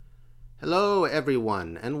Hello,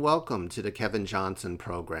 everyone, and welcome to the Kevin Johnson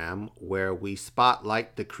program, where we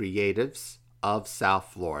spotlight the creatives of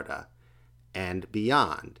South Florida and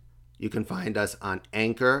beyond. You can find us on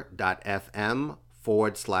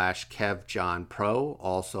anchor.fm/KevJohnPro.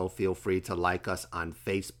 Also, feel free to like us on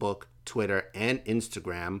Facebook, Twitter, and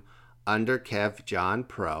Instagram under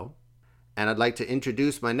KevJohnPro. And I'd like to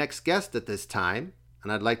introduce my next guest at this time,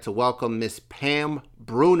 and I'd like to welcome Miss Pam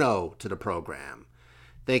Bruno to the program.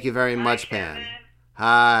 Thank you very much, Pam. Kevin.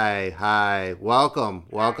 Hi. Welcome.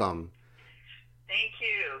 Thank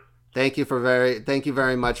you. Thank you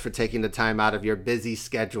very much for taking the time out of your busy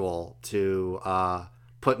schedule to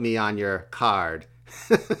put me on your card.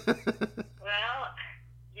 Well, yes,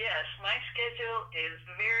 my schedule is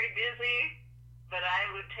very busy, but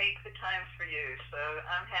I would take the time for you, so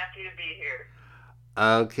I'm happy to be here.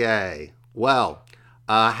 Okay. Well,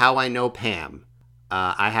 how I know Pam.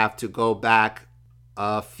 I have to go back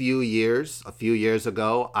a few years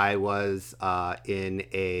ago. I was in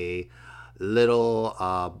a little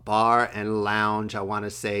bar and lounge, I want to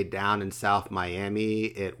say, down in South Miami.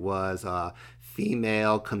 It was a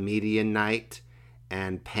female comedian night,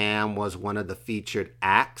 and Pam was one of the featured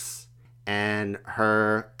acts. And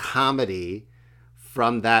her comedy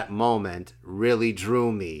from that moment really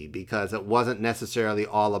drew me because it wasn't necessarily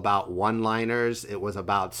all about one-liners, it was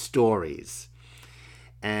about stories.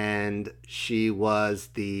 And she was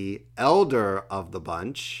the elder of the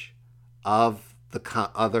bunch of the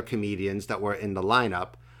other comedians that were in the lineup.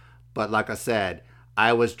 But like I said,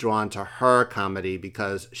 I was drawn to her comedy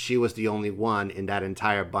because she was the only one in that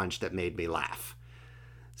entire bunch that made me laugh.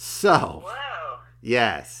 So, Whoa.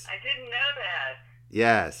 yes. I didn't know that.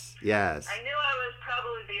 Yes. I knew I was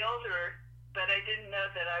probably the older, but I didn't know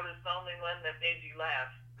that I was the only one that made you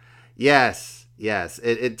laugh. Yes.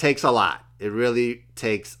 It takes a lot. It really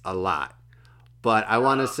takes a lot. But I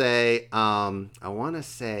want to say,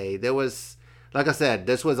 there was, like I said,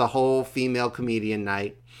 this was a whole female comedian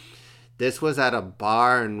night. This was at a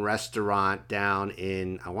bar and restaurant down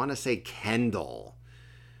in, I want to say, Kendall.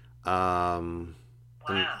 Wow.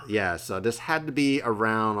 Yeah, so this had to be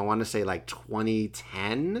around, I want to say, like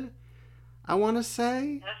 2010, I want to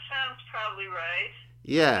say. That sounds probably right.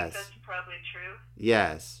 Yes. I think that's probably true.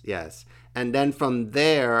 Yes. And then from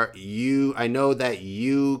there, I know that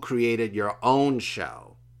you created your own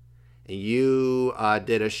show. And you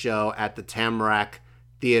did a show at the Tamarack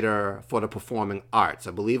Theater for the Performing Arts.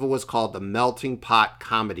 I believe it was called the Melting Pot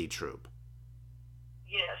Comedy Troupe.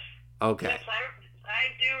 Yes. Okay. Yes, I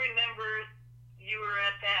do remember you were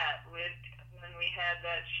at that when we had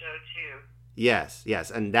that show too. Yes.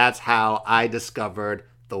 And that's how I discovered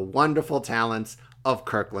the wonderful talents of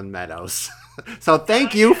Kirkland Meadows. So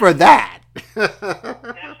thank you for that.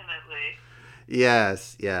 Definitely.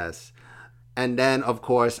 Yes. And then, of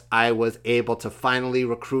course, I was able to finally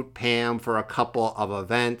recruit Pam for a couple of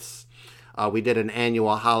events. We did an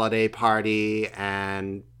annual holiday party,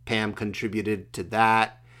 and Pam contributed to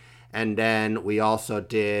that. And then we also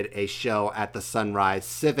did a show at the Sunrise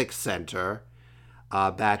Civic Center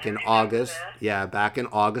back in August. That. Yeah, back in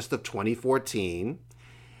August of 2014.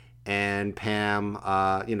 And Pam,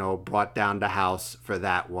 brought down the house for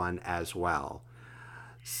that one as well.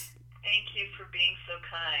 Thank you for being so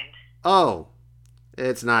kind. Oh,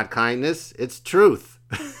 it's not kindness, it's truth.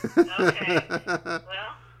 Okay. Well,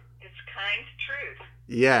 it's kind truth.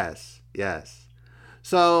 Yes.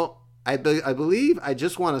 So I believe I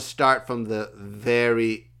just want to start from the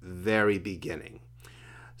very, very beginning.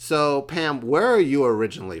 So, Pam, where are you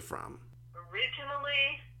originally from?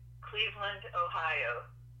 Originally, Cleveland, Ohio.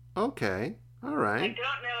 Okay. All I right. don't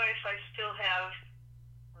know if I still have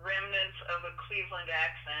remnants of a Cleveland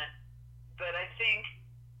accent, but I think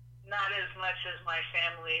not as much as my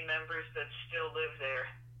family members that still live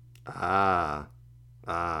there.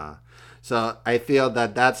 So I feel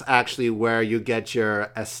that that's actually where you get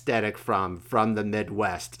your aesthetic from the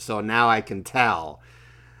Midwest. So now I can tell.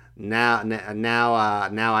 Now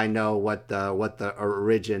I know what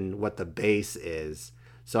the base is.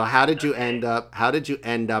 So how did you end up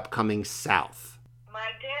coming south?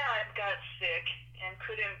 My dad got sick and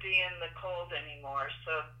couldn't be in the cold anymore,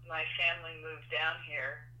 so my family moved down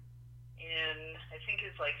here in, I think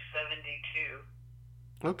it's like 72.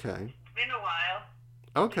 Okay. It's been a while.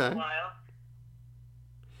 Okay. And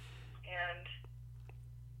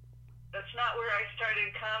that's not where I started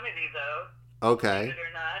comedy, though. Okay. Believe it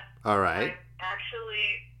or not. All right. I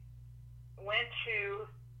actually went to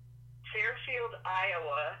Fairfield,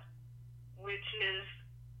 Iowa, which is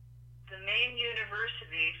the main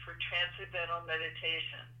university for Transcendental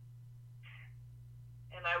Meditation.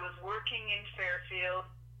 And I was working in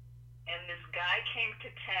Fairfield, and this guy came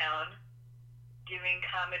to town giving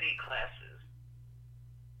comedy classes.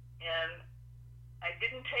 And I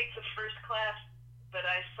didn't take the first class, but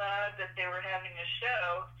I saw that they were having a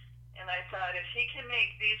show, and I thought, if he can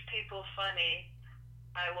make these people funny,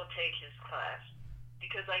 I will take his class,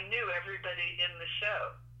 because I knew everybody in the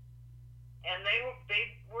show. And they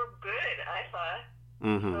were good, I thought.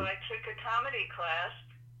 Mm-hmm. So I took a comedy class,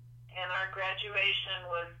 and our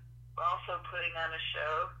graduation was also putting on a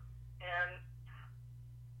show, and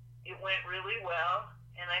it went really well,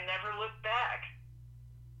 and I never looked back.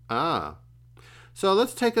 Ah. So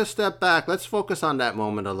let's take a step back. Let's focus on that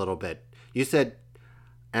moment a little bit. You said,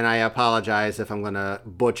 and I apologize if I'm going to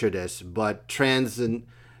butcher this, but can you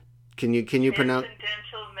pronounce?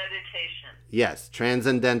 Transcendental meditation. Yes,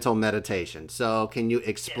 transcendental meditation. So can you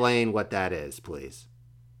explain Yes. what that is, please?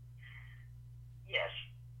 Yes.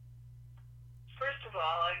 First of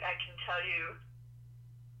all, I can tell you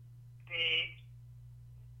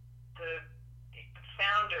the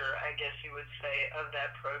founder, I guess you would say, of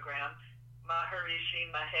that program, Maharishi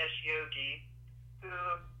Mahesh Yogi, who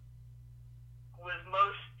was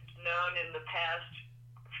most known in the past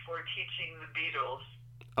for teaching the Beatles.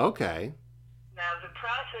 Okay. Now, the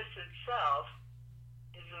process itself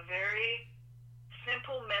is a very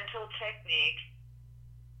simple mental technique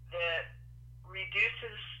that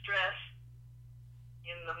reduces stress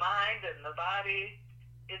in the mind and the body.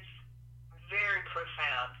 It's very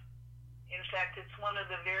profound. In fact, it's one of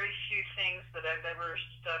the very few things that I've ever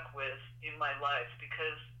stuck with in my life,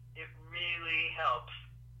 because it really helps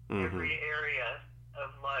every area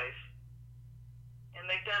of life. And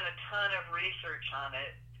they've done a ton of research on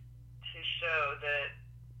it to show that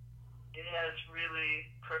it has really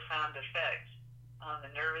profound effects on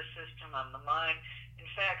the nervous system, on the mind. In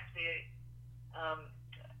fact,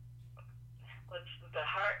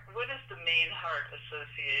 what is the main heart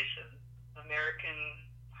association? American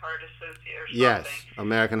Heart Association or something? Yes,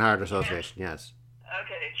 American Heart Association, yes.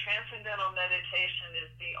 Okay, transcendental meditation is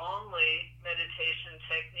the only meditation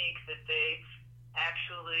technique that they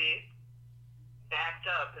actually backed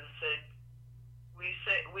up and said, we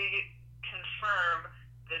confirm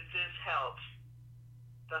that this helps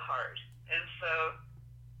the heart. And so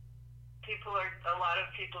a lot of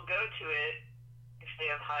people go to it if they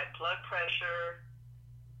have high blood pressure,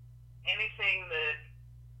 anything that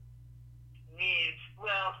needs,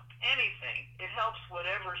 anything. It helps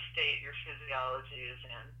whatever state your physiology is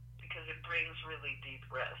in, because it brings really deep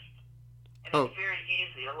rest. And It's very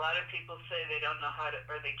easy. A lot of people say they don't know how to,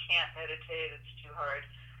 or they can't meditate, it's too hard.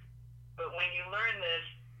 But when you learn this,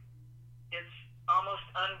 it's almost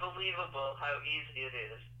unbelievable how easy it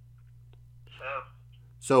is.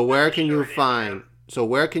 So where can you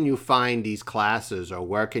find these classes, or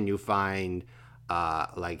where can you find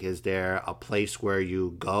is there a place where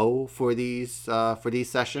you go for these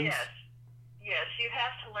sessions? Yes, you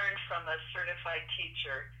have to learn from a certified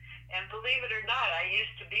teacher. And believe it or not, I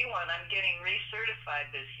used to be one. I'm getting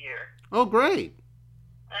recertified this year. Oh, great.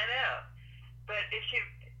 I know. But if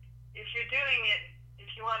you're doing it, if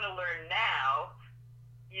you want to learn now,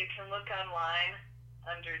 you can look online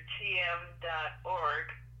under tm.org,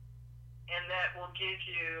 and that will give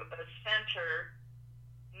you a center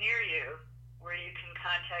near you where you can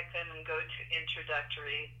contact them and go to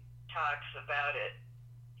introductory talks about it.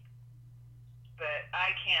 But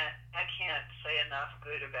I can't say enough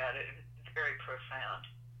good about it. It's very profound.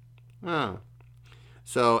 Oh.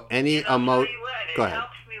 So any I'll tell you what, Go ahead. It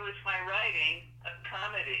helps me with my writing of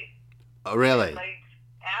comedy. Oh, really?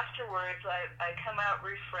 Afterwards, I come out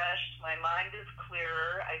refreshed. My mind is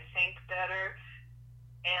clearer. I think better.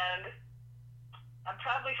 And I'm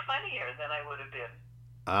probably funnier than I would have been.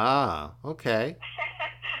 Ah, okay.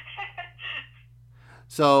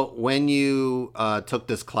 So when you took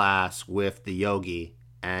this class with the yogi,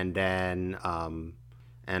 and then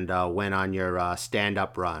went on your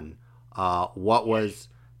stand-up run,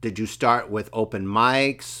 did you start with open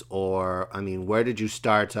mics, or where did you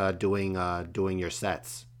start doing your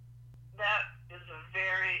sets? That is a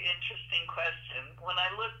very interesting question. When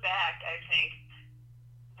I look back, I think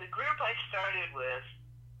the group I started with,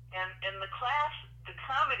 and the class, the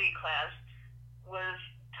comedy class, was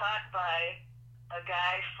taught by a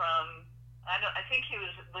guy from, I think he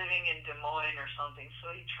was living in Des Moines or something,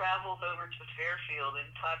 so he traveled over to Fairfield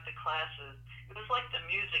and taught the classes. It was like the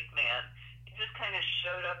Music Man. He just kind of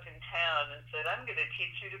showed up in town and said, I'm going to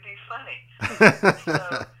teach you to be funny.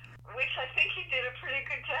 Which I think he did a pretty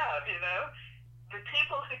good job, you know. The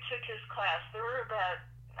people who took his class, there were about,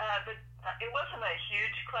 it wasn't a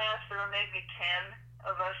huge class, there were maybe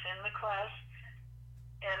 10 of us in the class,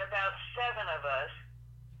 and about 7 of us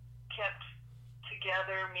kept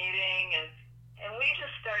together meeting, and we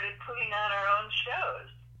just started putting on our own shows.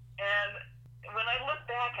 And when I look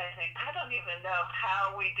back, I think, I don't even know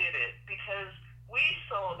how we did it, because we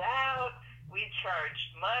sold out, we charged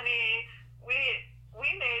money, we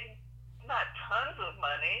made not tons of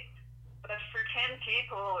money, but for 10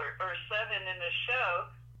 people or 7 in a show,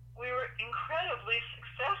 we were incredibly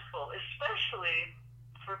successful, especially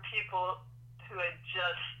for people who had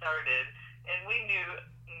just started, and we knew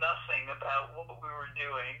nothing about what we were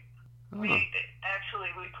doing. Oh.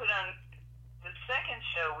 We put on, the second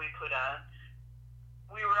show we put on,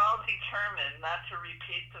 we were all determined not to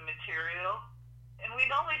repeat the material, and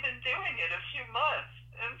we'd only been doing it a few months,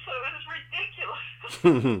 and so it was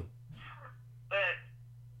ridiculous. But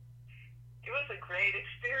it was a great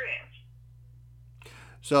experience.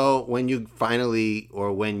 So when you finally,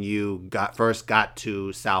 or when you first got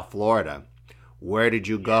to South Florida, where did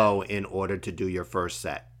you go in order to do your first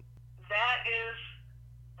set? That is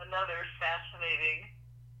another fascinating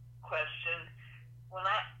question. When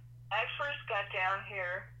I first got down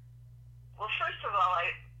here, well, first of all,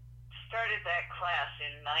 I started that class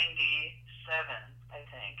in 97, I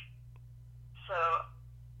think. So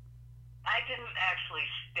I didn't actually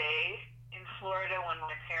stay in Florida when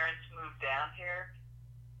my parents moved down here.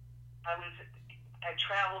 I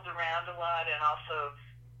traveled around a lot and also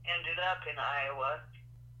ended up in Iowa.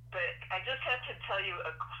 But I just have to tell you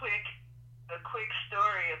a quick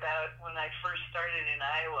story about when I first started in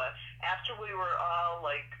Iowa. After we were all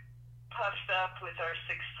like puffed up with our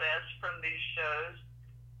success from these shows,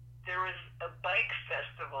 there was a bike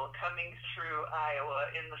festival coming through Iowa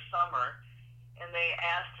in the summer, and they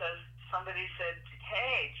asked us, somebody said,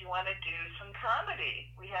 hey, do you want to do some comedy?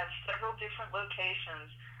 We have several different locations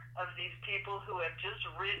of these people who have just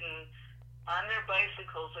ridden on their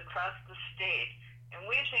bicycles across the state, and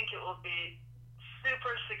we think it will be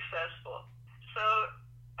super successful. So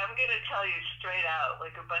I'm going to tell you straight out,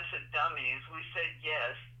 like a bunch of dummies, we said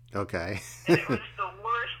yes. Okay. And it was the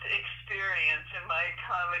worst experience in my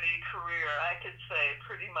comedy career, I could say,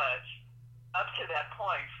 pretty much, up to that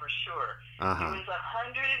point, for sure. Uh-huh. It was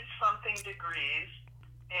 100-something degrees,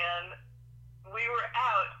 and we were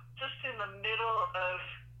out just in the middle of,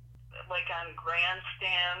 like, on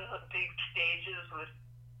grandstands, big stages with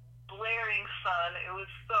blaring sun. It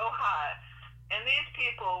was so hot. And these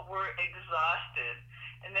people were exhausted.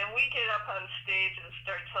 And then we get up on stage and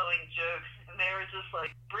start telling jokes, and they were just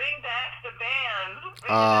like, bring back the band.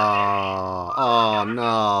 Oh,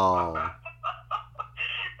 no.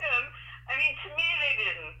 And, I mean, to me, they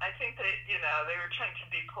didn't. I think that, they were trying to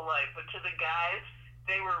be polite, but to the guys,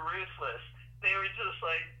 they were ruthless. They were just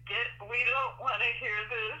like, we don't want to hear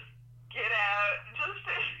this. Get out. Just,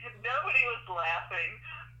 nobody was laughing.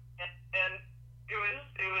 And it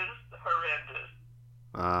was horrendous.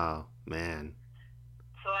 Oh, man.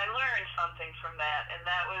 So I learned something from that, and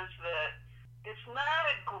that was that it's not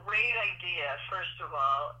a great idea, first of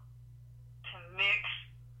all, to mix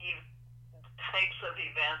types of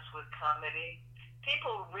events with comedy.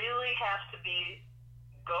 People really have to be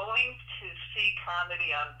going to see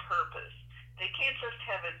comedy on purpose. They can't just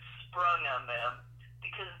have it sprung on them,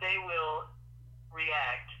 because they will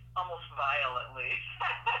react almost violently.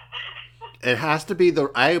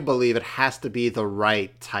 I believe it has to be the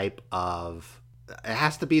right type of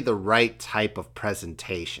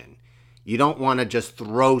presentation. You don't want to just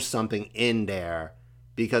throw something in there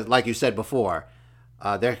because, like you said before,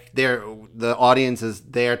 the audience is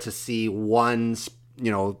there to see one,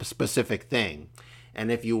 specific thing.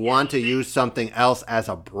 And if you want to use something else as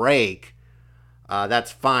a break,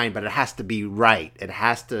 that's fine, but it has to be right. It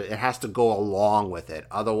has to go along with it.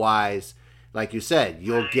 Otherwise, like you said,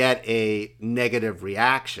 you'll get a negative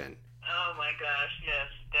reaction. Oh my gosh,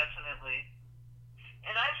 yes, definitely.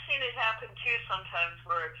 And I've seen it happen too sometimes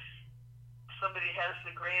where somebody has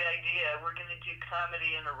the great idea, we're going to do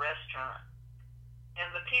comedy in a restaurant.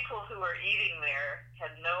 And the people who are eating there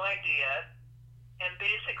had no idea, and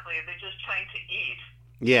basically they're just trying to eat.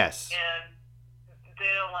 Yes. And they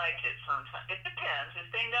don't like it sometimes. It depends. If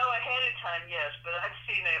they know ahead of time, yes. But I've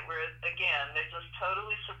seen it where, again, they're just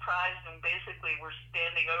totally surprised and basically we're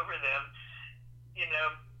standing over them,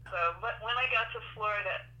 So, but when I got to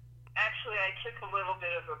Florida, actually I took a little bit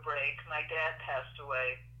of a break. My dad passed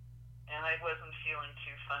away, and I wasn't feeling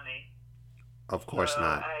too funny. Of course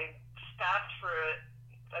not. I stopped for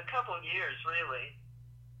a couple of years, really.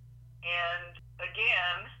 And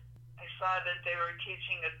again, I saw that they were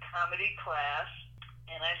teaching a comedy class,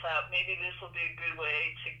 and I thought maybe this will be a good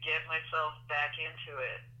way to get myself back into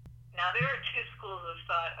it. Now, there are two schools of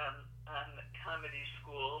thought on comedy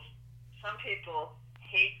schools. Some people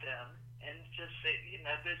hate them and just say, you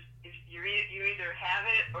either have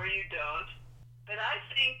it or you don't. But I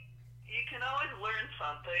think you can always learn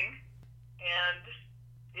something, and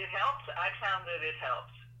it helps. I found that it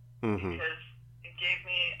helped Mm-hmm. because it gave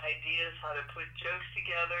me ideas how to put jokes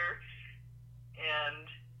together and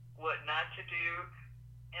what not to do,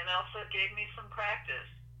 and also gave me some practice.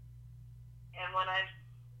 And when I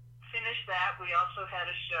finished that, we also had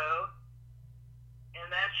a show, and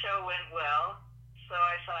that show went well. So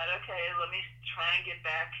I thought, okay, let me try and get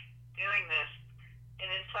back doing this. And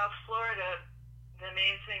in South Florida, the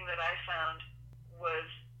main thing that I found was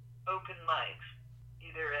open mics,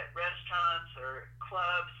 either at restaurants or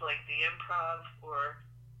clubs like the Improv or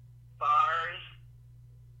bars.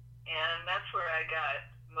 And that's where I got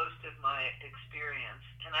most of my experience.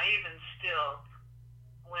 And I even still,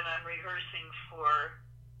 when I'm rehearsing for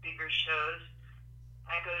bigger shows,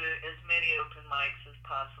 I go to as many open mics as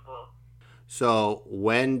possible. So,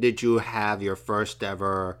 when did you have your first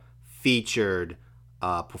ever featured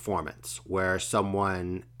performance where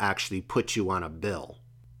someone actually put you on a bill?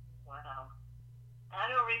 Wow. I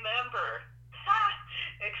don't remember.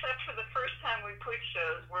 Except for the first time we put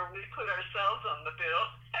shows where we put ourselves on the bill.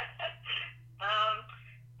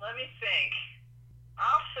 Let me think.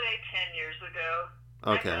 I'll say 10 years ago.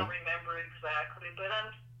 I Okay. don't remember exactly, but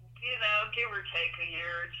give or take a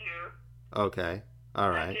year or two. Okay.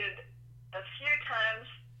 All I right. did a few times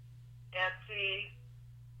at the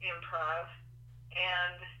Improv,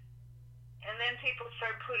 and then people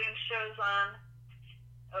start putting shows on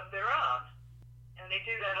of their own. And they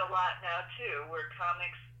do that a lot now too, where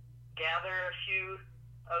comics gather a few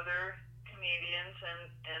other comedians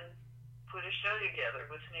and put a show together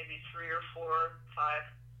with maybe 3 or 4 or 5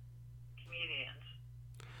 comedians.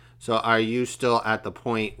 So, are you still at the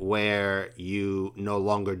point where you no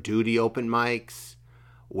longer do the open mics?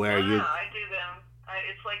 Where No, you. I do them.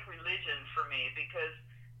 It's like religion for me, because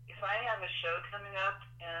if I have a show coming up,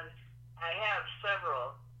 and I have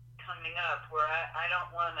several coming up where I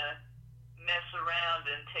don't want to mess around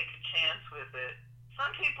and take a chance with it.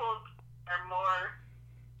 Some people are more,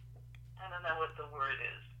 I don't know what the word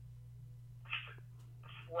is,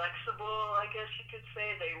 flexible, I guess you could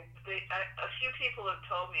say. A few people have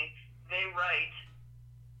told me they write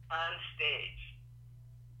on stage,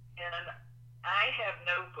 and I have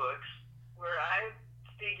notebooks where I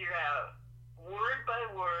figure out word by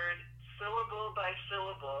word, syllable by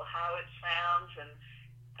syllable, how it sounds, and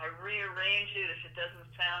I rearrange it if it doesn't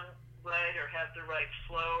sound right or have the right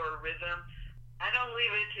flow or rhythm. I don't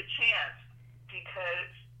leave it to chance,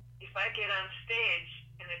 because if I get on stage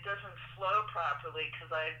and it doesn't flow properly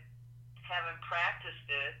because I haven't practiced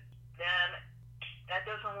it, then that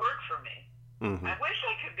doesn't work for me. Mm-hmm. I wish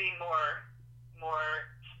I could be more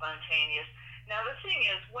spontaneous. Now the thing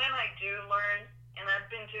is, when I do learn, and I've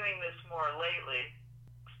been doing this more lately,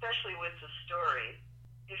 especially with the story,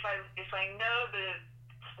 if I know the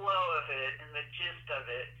flow of it and the gist of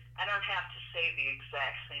it, I don't have to say the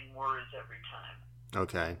exact same words every time.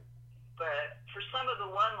 Okay. But for some of the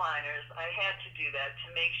one-liners, I had to do that to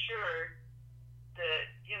make sure that,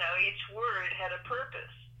 each word had a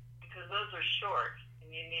purpose, because those are short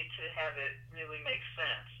and you need to have it really make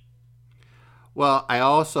sense. Well, I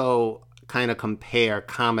also kind of compare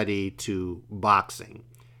comedy to boxing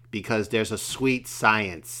because there's a sweet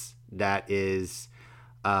science that is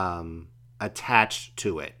attached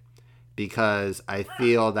to it. Because I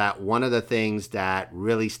feel that one of the things that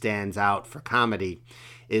really stands out for comedy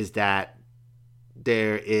is that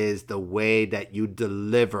there is the way that you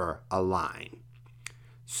deliver a line.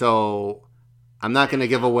 So I'm not going to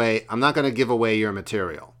give away your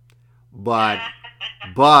material, but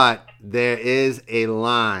there is a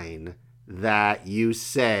line that you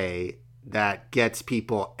say that gets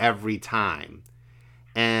people every time.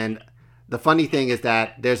 And the funny thing is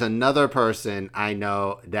that there's another person I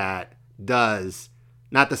know that does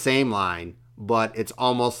not the same line, but it's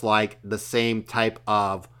almost like the same type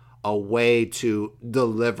of a way to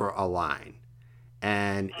deliver a line.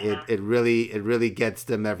 And it really gets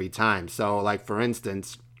them every time. So, like, for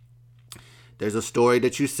instance, there's a story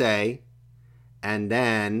that you say, and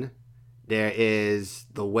then there is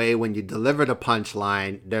the way when you deliver the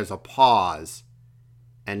punchline, there's a pause,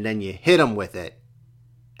 and then you hit them with it.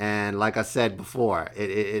 And like I said before,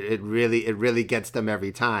 it really gets them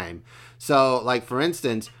every time. So, like, for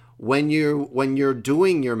instance, when you're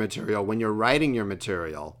doing your material, when you're writing your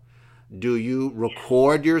material, do you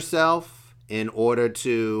record yourself in order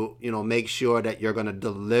to, make sure that you're going to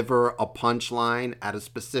deliver a punchline at a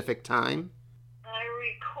specific time? I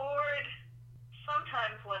record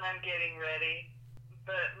sometimes when I'm getting ready,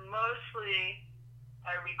 but mostly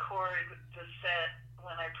I record the set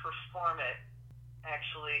when I perform it,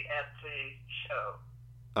 actually, at the show.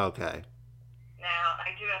 Okay. Now,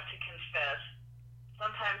 I do have to confess,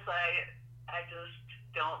 sometimes I just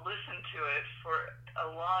don't listen to it for a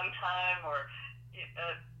long time, or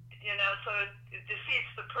so it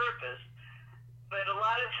defeats the purpose. But a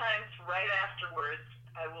lot of times, right afterwards,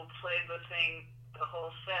 I will play the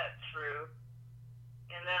whole set through,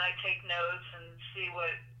 and then I take notes and see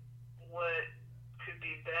what could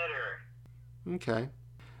be better. Okay.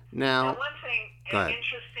 Now, Now, one thing, go ahead.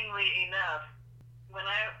 interestingly enough, when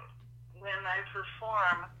I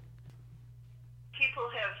perform,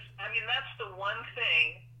 people have, that's the one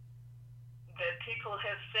thing that people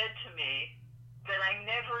have said to me that I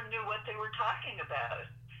never knew what they were talking about.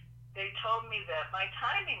 They told me that my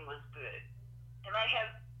timing was good. And I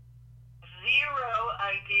have zero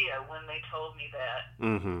idea when they told me that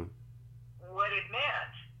what it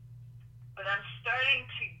meant. But I'm starting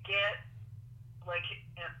to get like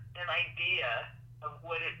an idea of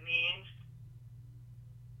what it means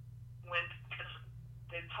because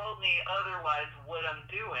they told me otherwise what I'm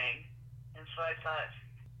doing. And so I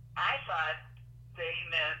thought they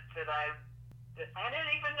meant that I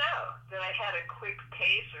didn't even know that I had a quick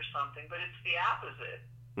pace or something, but it's the opposite.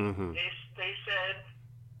 They said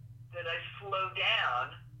that I slow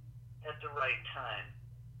down at the right time.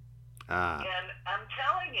 And I'm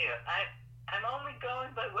telling you, I'm only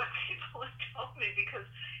going by what people have told me because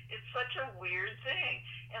it's such a weird thing.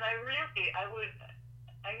 And I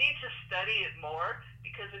need to study it more,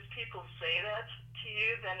 because if people say that to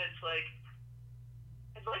you, then it's like,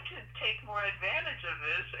 I'd like to take more advantage of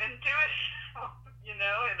this and do it, in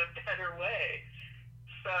a better way.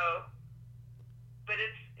 So, but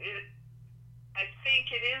I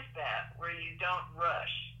think it is that, where you don't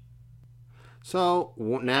rush. So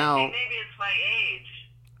now, maybe it's my age.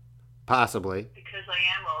 Possibly. Because I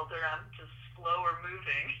am older, I'm just slower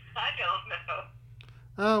moving. I don't know.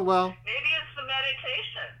 Oh, well. Maybe it's the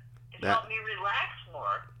meditation. It helped me relax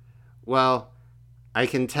more. Well, I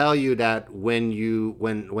can tell you that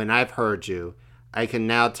when I've heard you, I can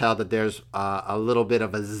now tell that there's a little bit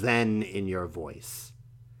of a zen in your voice.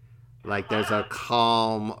 Like there's a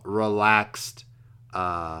calm, relaxed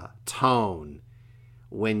tone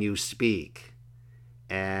when you speak.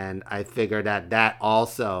 And I figure that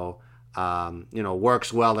also,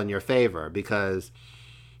 works well in your favor, because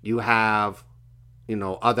you have,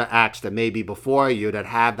 other acts that may be before you that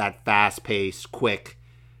have that fast-paced, quick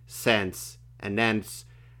sense, and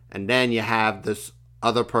then you have this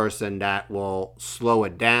other person that will slow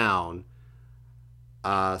it down.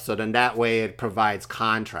 So then that way it provides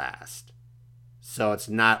contrast. So it's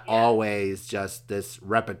not always just this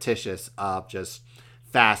repetitious of just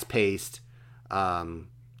fast-paced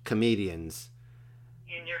comedians.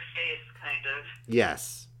 In your face, kind of.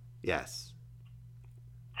 Yes.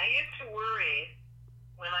 I used to worry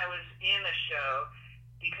when I was in a show,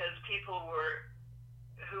 because people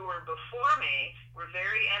who were before me were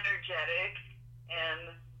very energetic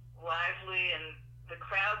and lively, and the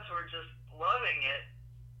crowds were just loving it.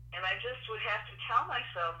 And I just would have to tell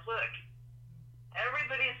myself, look,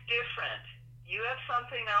 everybody's different. You have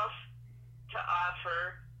something else to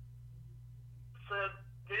offer. So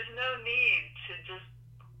there's no need to just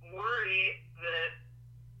worry that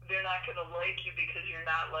they're not going to like you because you're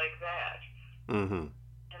not like that. And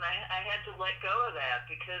I had to let go of that,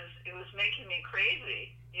 because it was making me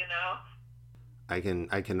crazy, I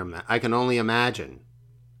can only imagine.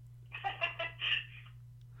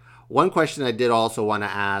 One question I did also want to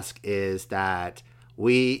ask is that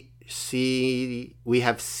we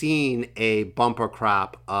have seen a bumper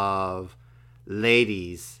crop of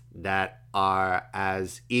ladies that are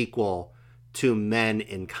as equal to men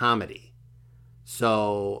in comedy.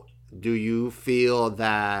 So do you feel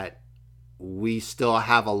that we still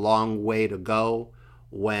have a long way to go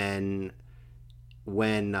when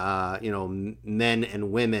men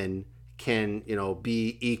and women can,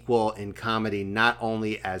 be equal in comedy, not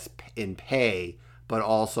only as in pay, but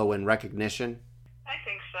also in recognition? I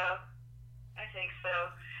think so.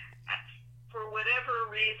 For whatever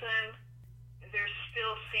reason, there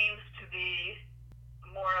still seems to be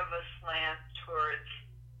more of a slant towards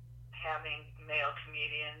having male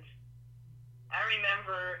comedians. I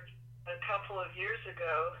remember a couple of years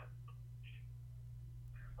ago,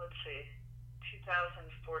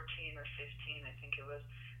 2014 or 15, I think it was,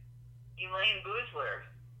 Elaine Boozler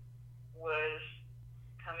was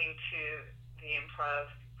coming to the Improv,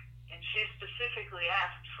 and she specifically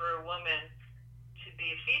asked for a woman to be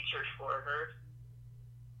featured for her,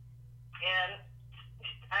 and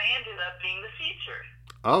I ended up being the feature.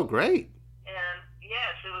 Oh, great. And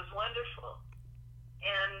yes, it was wonderful.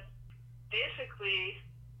 And basically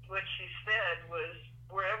what she said was,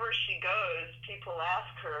 wherever she goes, people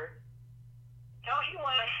ask her, don't you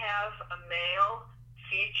want to have a male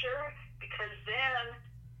feature? Because then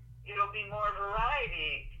it'll be more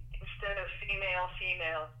variety instead of female,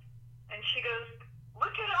 female. And she goes,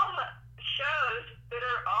 look at all the shows that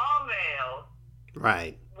are all male.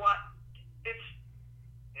 Right. What? It's.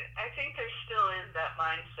 I think there still is that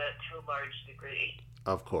mindset to a large degree.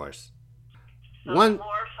 Of course. So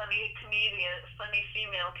more funny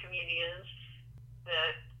female comedians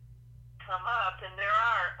that come up, and there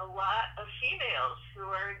are a lot of females who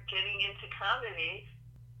are getting into comedy,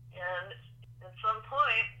 and at some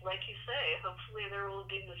point, like you say, hopefully there will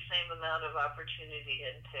be the same amount of opportunity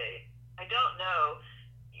and pay. I don't know.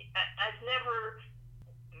 I've never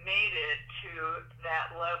made it to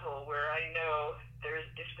that level where I know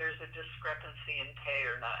if there's a discrepancy in pay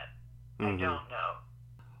or not. I don't know.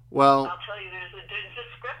 Well, I'll tell you, there's a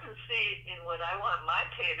discrepancy in what I want my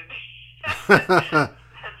pay to be.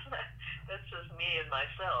 That's just me and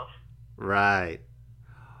myself. Right.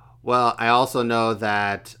 Well, I also know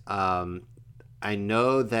that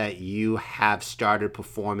you have started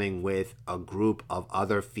performing with a group of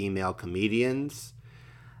other female comedians,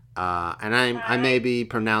 and I may be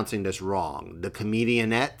pronouncing this wrong. The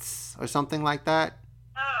Comedianettes or something like that.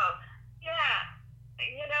 Oh, yeah.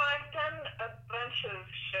 I've done a bunch of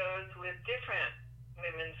shows with different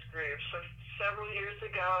women's groups. So several years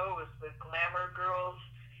ago, it was the Glamour Girls,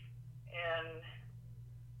 and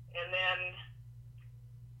then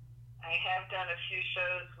I have done a few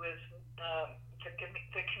shows with the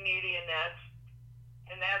Comedianettes,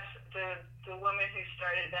 and that's the woman who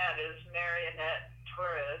started that is Marionette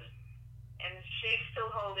Torres, and she's still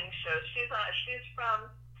holding shows. She's from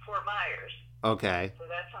Fort Myers. Okay. So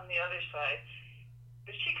that's on the other side.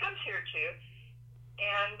 But she comes here too,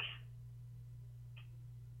 and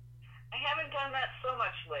I haven't done that so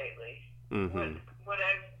much lately. What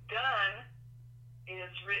I've done is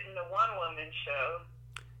written a one-woman show.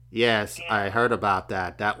 Yes, I heard about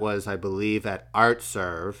that. That was, I believe, at Art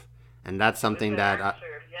Serve, and that's something that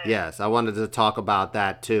yes, I wanted to talk about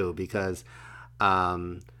that too, because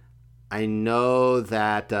I know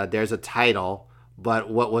that there's a title, but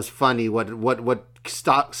what was funny, what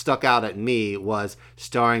stuck out at me was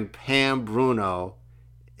starring Pam Bruno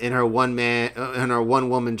in her one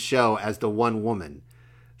woman show as the one woman.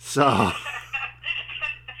 So yeah,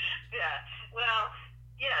 well,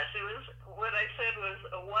 yes, it was what I said was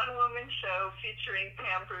a one woman show featuring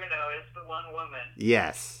Pam Bruno as the one woman.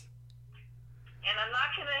 Yes. And I'm not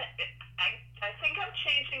gonna. I think I'm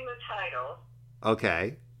changing the title.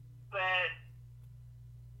 Okay. But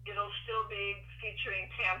it'll still be featuring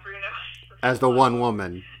Pam Bruno as the one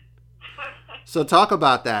woman. So talk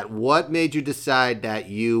about that. What made you decide that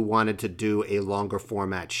you wanted to do a longer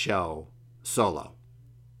format show solo?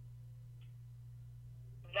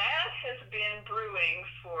 That has been brewing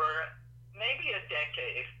for maybe a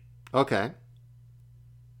decade. Okay.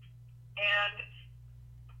 And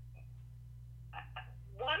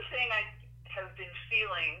one thing I have been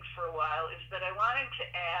feeling for a while is that I wanted to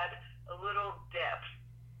add a little depth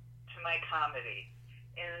to my comedy.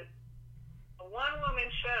 And a one-woman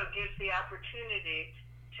show gives the opportunity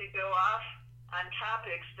to go off on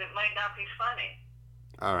topics that might not be funny.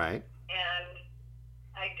 All right. And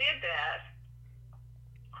I did that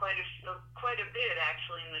quite a bit,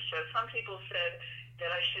 actually, in the show. Some people said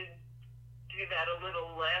that I should do that a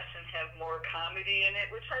little less and have more comedy in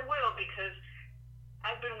it, which I will, because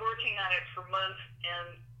I've been working on it for months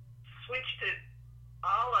and switched it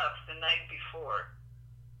all up the night before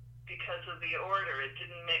because of the order. It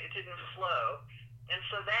didn't flow. And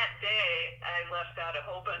so that day, I left out a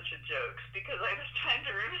whole bunch of jokes because I was trying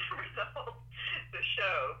to remember the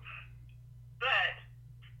show. But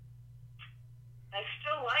I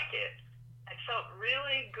still like it. I felt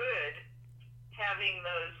really good having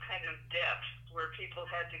those kind of depths where people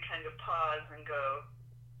had to kind of pause and go,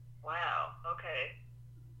 wow, okay.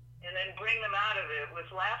 And then bring them out of it with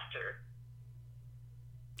laughter.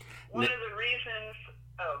 One of the reasons...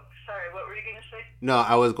 Oh, sorry, what were you going to say? No,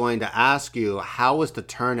 I was going to ask you, how was the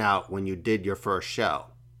turnout when you did your first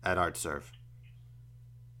show at Art Serve?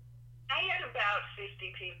 I had about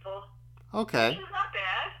 50 people. Okay. Which is not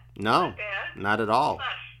bad. No, not at all.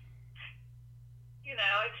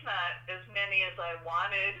 It's not as many as I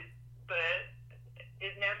wanted, but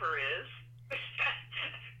it never is.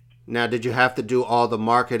 Now, did you have to do all the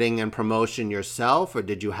marketing and promotion yourself, or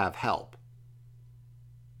did you have help?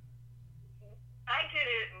 I did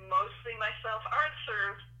it mostly myself. Art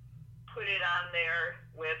Serve put it on their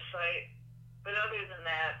website, but other than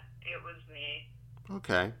that, it was me.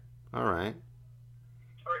 Okay, all right.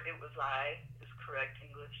 Or it was I, is correct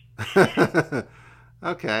English.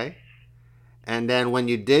 Okay. And then when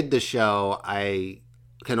you did the show, I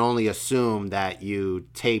can only assume that you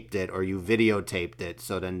taped it or you videotaped it.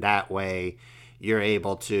 So then that way you're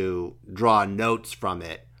able to draw notes from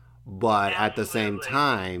it. But at the same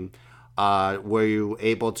Absolutely. time, were you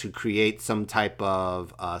able to create some type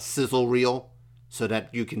of sizzle reel so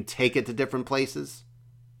that you can take it to different places?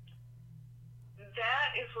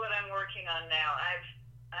 That is what I'm working on now.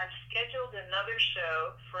 I've scheduled another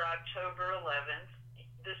show for October 11th.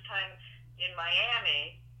 This time in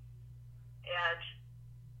Miami at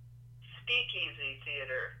Speakeasy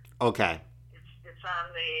Theater. Okay. It's on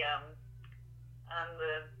the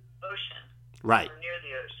ocean Right. or near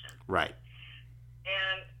the ocean. Right.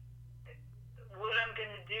 And what I'm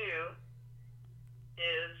going to do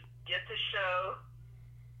is get the show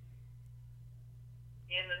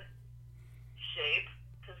in shape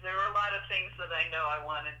because there were a lot of things that I know I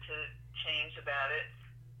wanted to change about it.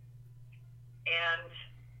 And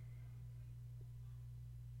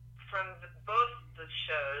from both the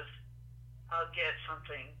shows, I'll get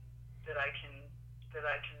something that I can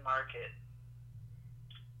market.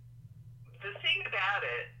 The thing about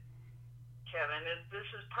it, Kevin, is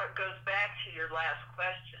goes back to your last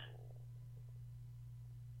question.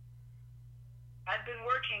 I've been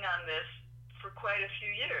working on this for quite a few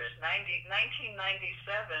years. 1997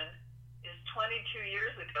 is 22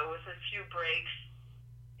 years ago with a few breaks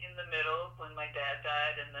in the middle when my dad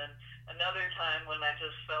died, and then another time when I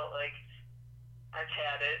just felt like I've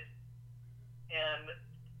had it. And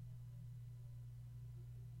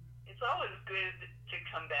it's always good to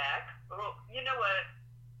come back. Well, you know what?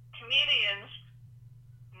 Comedians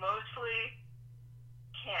mostly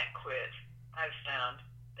can't quit, I've found.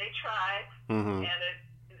 They try, Mm-hmm. and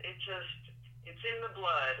it's in the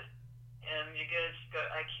blood, and you just go,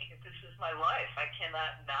 I can't, this is my life. I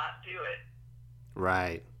cannot not do it.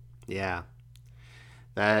 Right. Yeah.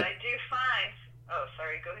 But That. I do find, oh,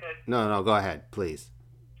 sorry, go ahead. No, no, go ahead, please.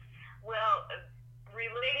 Well,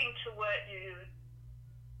 relating to what you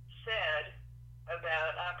said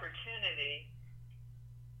about opportunity,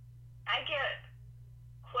 I've had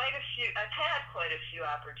quite a few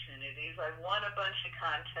opportunities. I've won a bunch of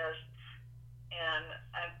contests, and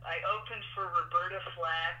I opened for Roberta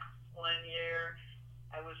Flack one year.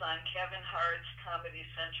 I was on Kevin Hart's Comedy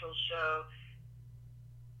Central show,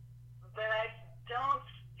 but I don't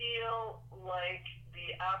feel like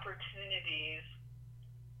the opportunities,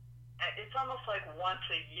 it's almost like once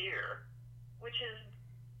a year, which is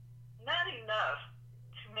not enough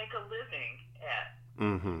to make a living at.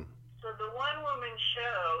 Mm-hmm. So the one-woman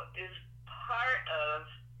show is part of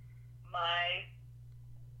my,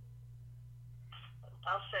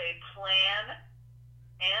 I'll say, plan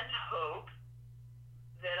and hope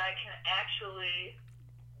that I can actually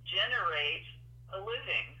generate a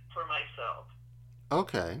living for myself.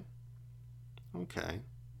 Okay. Okay.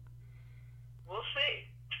 We'll see.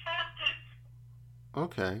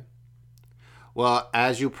 Okay. Well,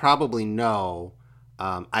 as you probably know,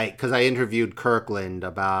 because I interviewed Kirkland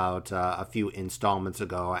about a few installments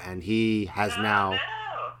ago, and he has now. No.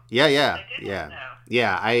 Yeah, yeah, I didn't yeah, know.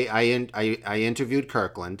 yeah. I interviewed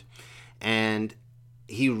Kirkland, and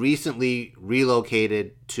he recently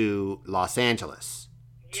relocated to Los Angeles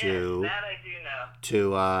Yes, to that I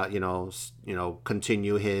do know.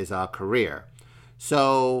 continue his career.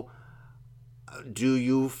 So, do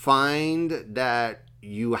you find that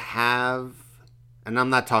you have, and I'm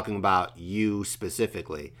not talking about you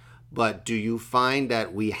specifically, but do you find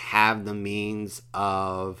that we have the means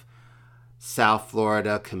of South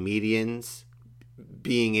Florida comedians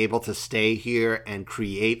being able to stay here and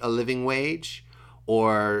create a living wage?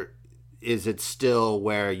 Or is it still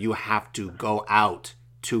where you have to go out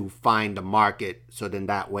to find a market so then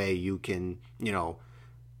that way you can,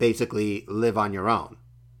 basically live on your own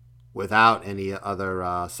without any other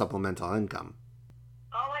supplemental income?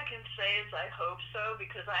 All I can say is I hope so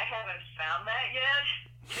because I haven't found that yet,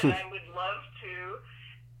 and I would love to.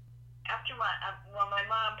 After my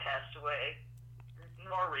mom passed away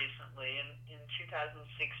more recently in 2016.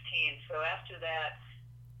 So after that,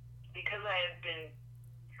 because I had been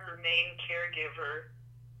her main caregiver,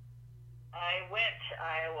 I went to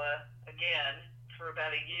Iowa again for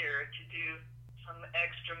about a year to do some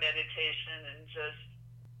extra meditation and just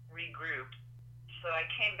regroup. So I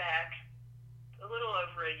came back a little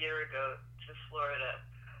over a year ago to Florida,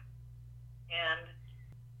 and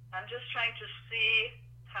I'm just trying to see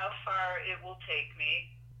how far it will take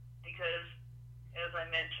me because, as I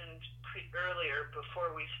mentioned earlier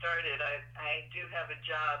before we started, I do have a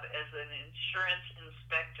job as an insurance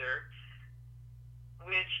inspector,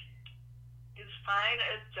 which is fine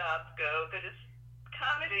as jobs go, but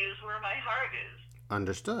comedy is where my heart is.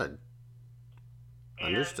 Understood.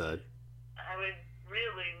 And Understood. I would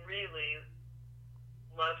really, really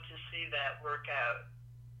love to see that work out.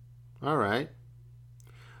 All right.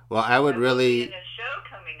 Well, I would I will be in really. a show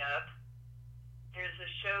coming up. There's a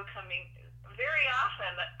show coming. Very often,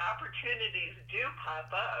 opportunities do pop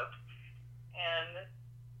up, and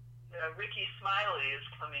Ricky Smiley is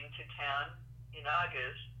coming to town in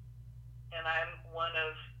August, and I'm one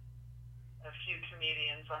of a few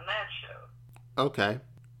comedians on that show. Okay.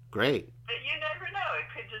 Great. But you never know.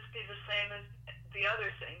 It could just be the same as the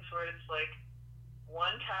other things where it's like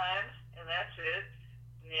one time and that's it.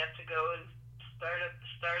 And you have to go and start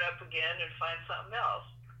up again and find something else.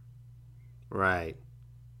 Right.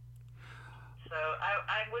 So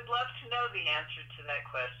I would love to know the answer to that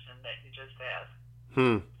question that you just asked.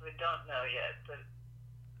 We don't know yet, but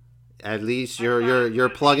At least you're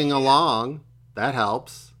plugging along. That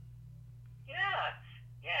helps.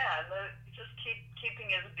 yeah. Just keeping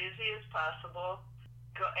as busy as possible.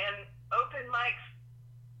 And open mics,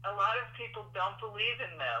 a lot of people don't believe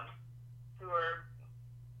in them, who are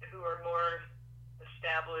more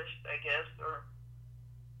established, I guess, or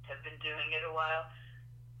have been doing it a while.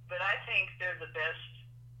 But I think they're the best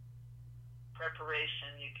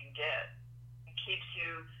preparation you can get. It keeps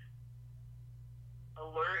you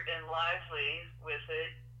alert and lively with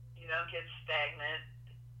it. You don't get stagnant.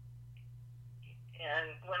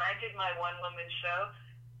 And when I did my one-woman show,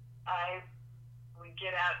 I would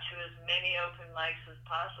get out to as many open mics as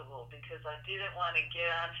possible because I didn't want to get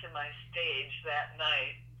onto my stage that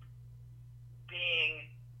night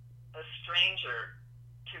being a stranger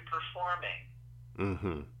to performing.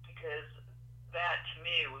 Mm-hmm. Because that to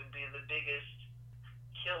me would be the biggest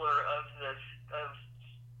killer of the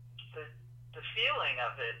feeling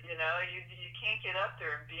of it. You can't get up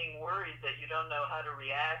there and being worried that you don't know how to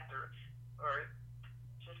react or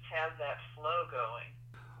just have that flow going.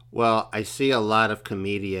 Well, I see a lot of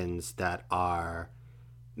comedians that are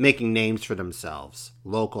making names for themselves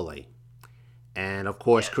locally and, of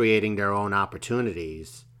course, creating their own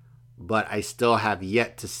opportunities. But I still have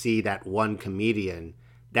yet to see that one comedian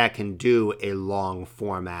that can do a long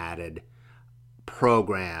formatted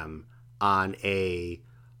program on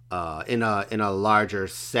in a larger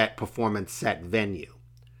performance set venue.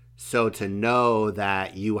 So to know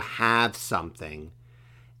that you have something,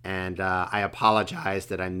 and I apologize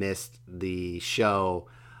that I missed the show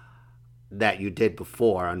that you did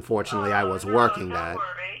before. Unfortunately, I was working that. Don't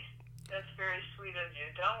worry. That's very sweet of you.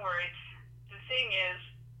 Don't worry. The thing is,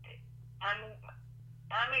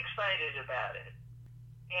 I'm excited about it,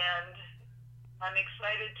 and I'm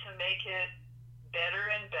excited to make it better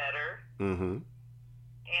and better. Mm-hmm.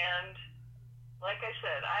 And like I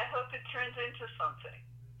said, I hope it turns into something,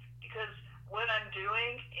 because what I'm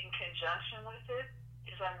doing in conjunction with it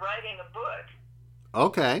is I'm writing a book.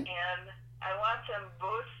 Okay. And I want them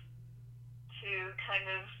both to kind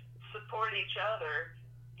of support each other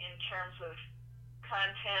in terms of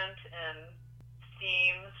content and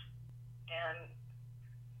themes. And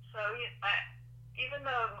so even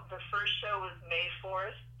though the first show was May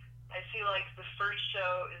 4th, I feel like the first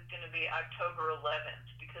show is going to be October 11th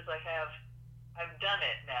because I've done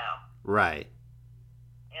it now. Right.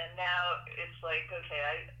 And now it's like, okay,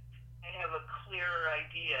 I have a clearer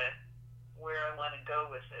idea where I want to go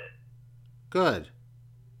with it.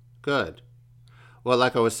 Good. Well,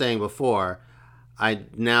 like I was saying before,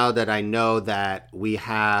 now that I know that we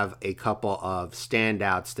have a couple of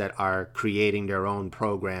standouts that are creating their own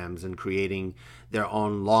programs and creating their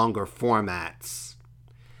own longer formats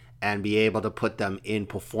and be able to put them in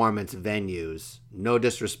performance venues. No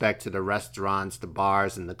disrespect to the restaurants, the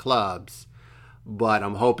bars, and the clubs, but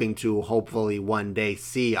I'm hoping to hopefully one day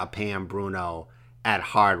see a Pam Bruno at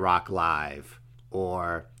Hard Rock Live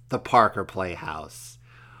or the Parker Playhouse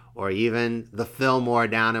or even the Fillmore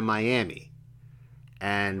down in Miami.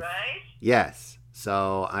 And right? Yes,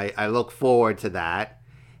 so I look forward to that.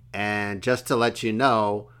 And just to let you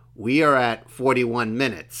know, we are at 41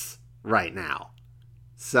 minutes right now.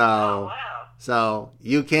 Oh, wow. So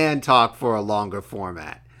you can talk for a longer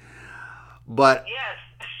format. But yes.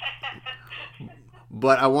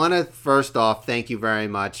 But I want to first off thank you very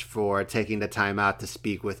much for taking the time out to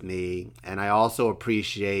speak with me. And I also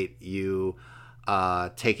appreciate you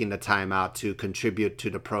taking the time out to contribute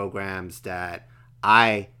to the programs that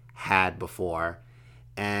I had before.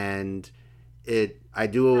 And I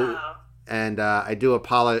do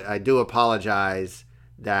apologize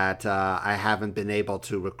that I haven't been able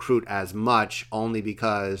to recruit as much, only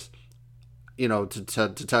because, to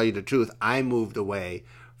tell you the truth, I moved away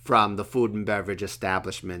from the food and beverage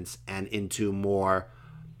establishments and into more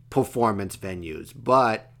performance venues.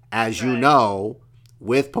 But as you know,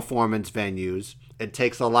 with performance venues, it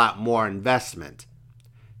takes a lot more investment.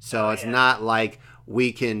 So it's not like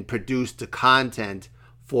we can produce the content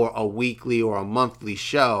for a weekly or a monthly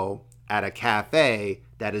show at a cafe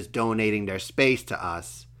that is donating their space to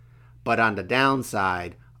us. But on the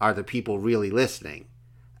downside, are the people really listening?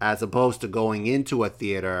 As opposed to going into a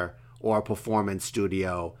theater or a performance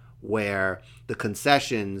studio where the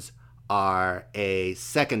concessions are a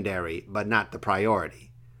secondary but not the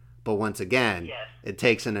priority. But once again, it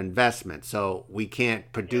takes an investment. So we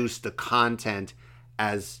can't produce the content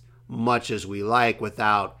as much as we like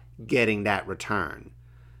without getting that return.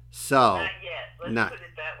 So not yet. Let's put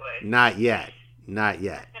it that way. Not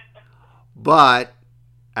yet. But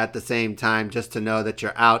at the same time, just to know that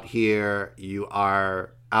you're out here, you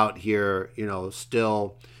are out here,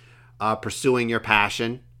 still pursuing your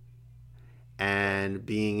passion and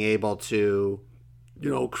being able to,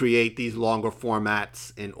 create these longer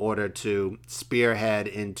formats in order to spearhead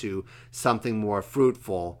into something more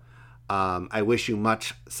fruitful. I wish you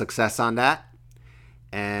much success on that.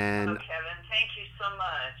 And Kevin, thank you so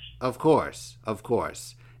much. Of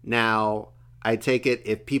course. Now, I take it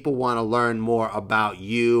if people want to learn more about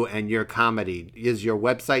you and your comedy, is your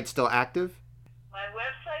website still active? My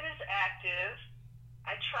website is active.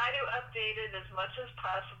 I try to update it as much as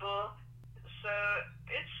possible. So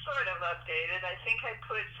it's sort of updated. I think I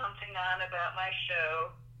put something on about my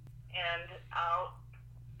show, and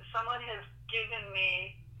someone has given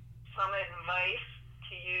me some advice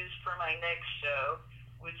to use for my next show,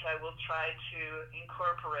 which I will try to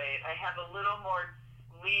incorporate. I have a little more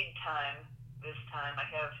lead time this time. I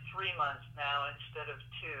have 3 months now instead of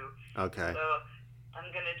 2. Okay. So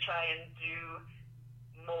I'm going to try and do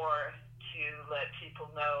more to let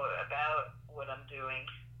people know about what I'm doing.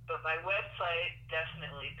 But my website,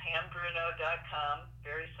 definitely, PamBruno.com.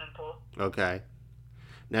 Very simple. Okay.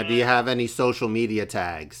 Now, do you have any social media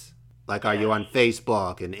tags? Like, are you on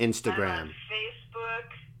Facebook and Instagram? I'm on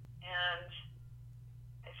Facebook, and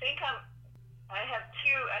I think I have 2.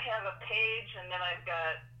 I have a page, and then I've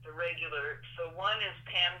got the regular. So one is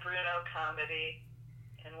Pam Bruno Comedy,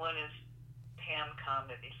 and one is Pam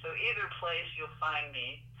Comedy. So either place you'll find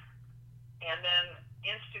me. And then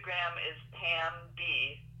Instagram is Pam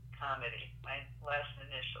B Comedy, my last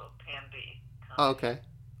initial, Pam B Comedy.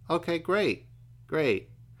 Okay, great.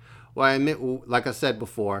 Well, like I said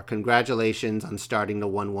before, congratulations on starting the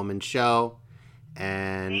One Woman Show.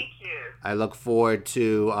 And thank you. I look forward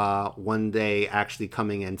to one day actually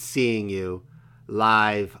coming and seeing you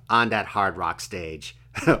live on that Hard Rock stage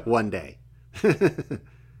one day. I look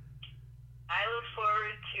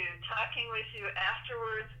forward to talking with you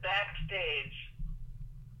afterwards backstage.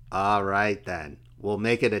 All right, then. We'll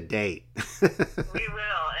make it a date. We will, and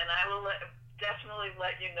I will definitely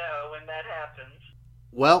let you know when that happens.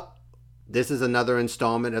 Well, this is another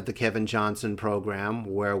installment of the Kevin Johnson program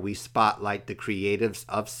where we spotlight the creatives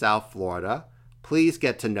of South Florida. Please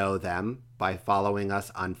get to know them by following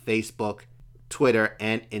us on Facebook, Twitter,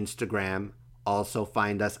 and Instagram. Also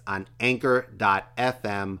find us on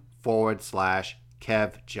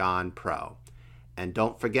anchor.fm/KevJohnPro. And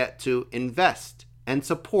don't forget to invest and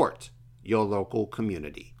support your local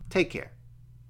community. Take care.